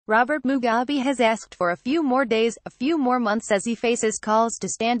Robert Mugabe has asked for a few more days, a few more months as he faces calls to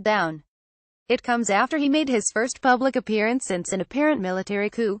stand down. It comes after he made his first public appearance since an apparent military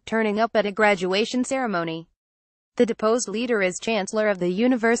coup, turning up at a graduation ceremony. The deposed leader is chancellor of the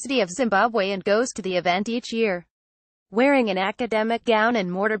University of Zimbabwe and goes to the event each year. Wearing an academic gown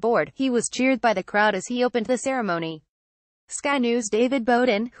and mortar board, he was cheered by the crowd as he opened the ceremony. Sky News' David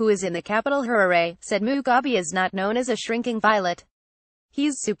Bowden, who is in the capital Harare, said Mugabe is not known as a shrinking violet.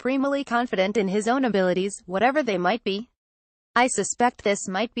 He's supremely confident in his own abilities, whatever they might be. I suspect this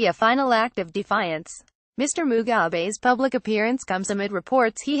might be a final act of defiance. Mr. Mugabe's public appearance comes amid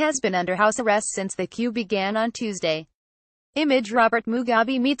reports he has been under house arrest since the coup began on Tuesday. Image: Robert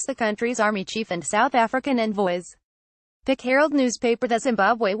Mugabe meets the country's army chief and South African envoys. Pic: Herald newspaper. The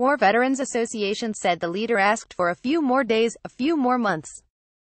Zimbabwe War Veterans Association said the leader asked for a few more days, a few more months.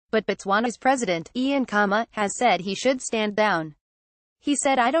 But Botswana's president, Ian Khama, has said he should stand down. He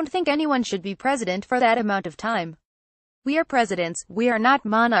said, "I don't think anyone should be president for that amount of time. We are presidents, we are not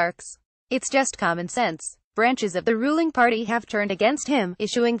monarchs. It's just common sense." Branches of the ruling party have turned against him,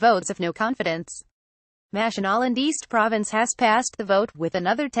 issuing votes of no confidence. Mashonaland East Province has passed the vote, with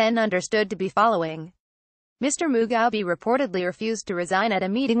another 10 understood to be following. Mr. Mugabe reportedly refused to resign at a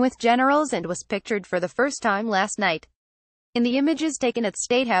meeting with generals and was pictured for the first time last night. In the images taken at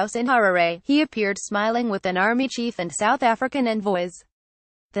State House in Harare, he appeared smiling with an army chief and South African envoys.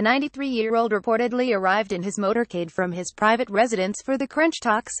 The 93-year-old reportedly arrived in his motorcade from his private residence for the crunch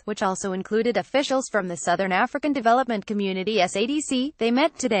talks, which also included officials from the Southern African Development Community (SADC). They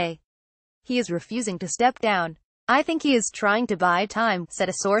met today. He is refusing to step down. "I think he is trying to buy time," said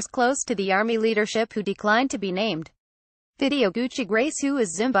a source close to the army leadership who declined to be named. Video: Gucci Grace, who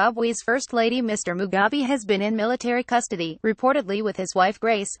is Zimbabwe's First Lady. Mr. Mugabe has been in military custody, reportedly with his wife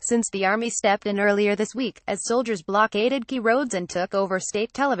Grace, since the army stepped in earlier this week, as soldiers blockaded key roads and took over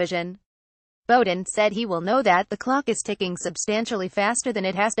state television. Bowden said he will know that the clock is ticking substantially faster than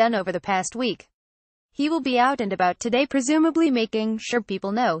it has done over the past week. He will be out and about today, presumably making sure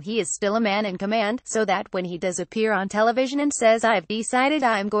people know he is still a man in command, so that when he does appear on television and says, "I've decided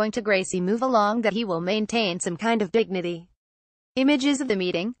I'm going to Gracie move along," that he will maintain some kind of dignity. Images of the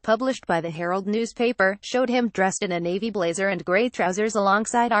meeting, published by the Herald newspaper, showed him dressed in a navy blazer and gray trousers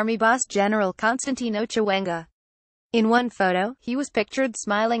alongside Army boss General Constantino Chiwenga. In one photo, he was pictured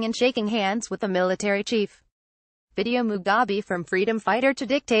smiling and shaking hands with the military chief. Video: Mugabe. From freedom fighter to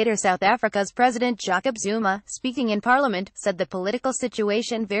dictator. South Africa's President Jacob Zuma, speaking in Parliament, said the political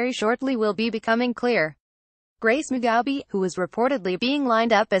situation very shortly will be becoming clear. Grace Mugabe, who was reportedly being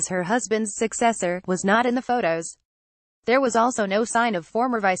lined up as her husband's successor, was not in the photos. There was also no sign of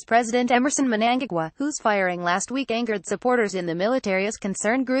former Vice President Emmerson Mnangagwa, whose firing last week angered supporters in the military as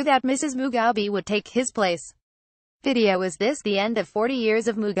concern grew that Mrs. Mugabe would take his place. Video: Is this the end of 40 years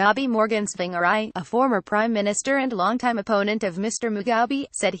of Mugabe? Morgan Tsvangirai, a former prime minister and longtime opponent of Mr. Mugabe,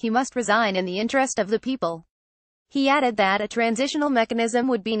 said he must resign in the interest of the people. He added that a transitional mechanism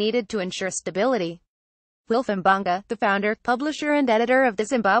would be needed to ensure stability. Wilf Mbanga, the founder, publisher and editor of the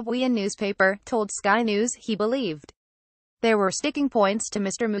Zimbabwean newspaper, told Sky News he believed there were sticking points to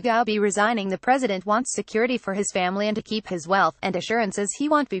Mr. Mugabe resigning. The president wants security for his family and to keep his wealth, and assurances he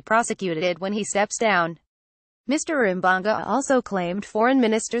won't be prosecuted when he steps down. Mr. Mbanga also claimed foreign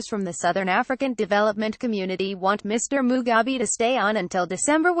ministers from the Southern African Development Community want Mr. Mugabe to stay on until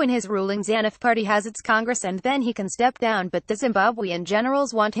December, when his ruling ZANU party has its Congress, and then he can step down, but the Zimbabwean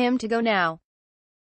generals want him to go now.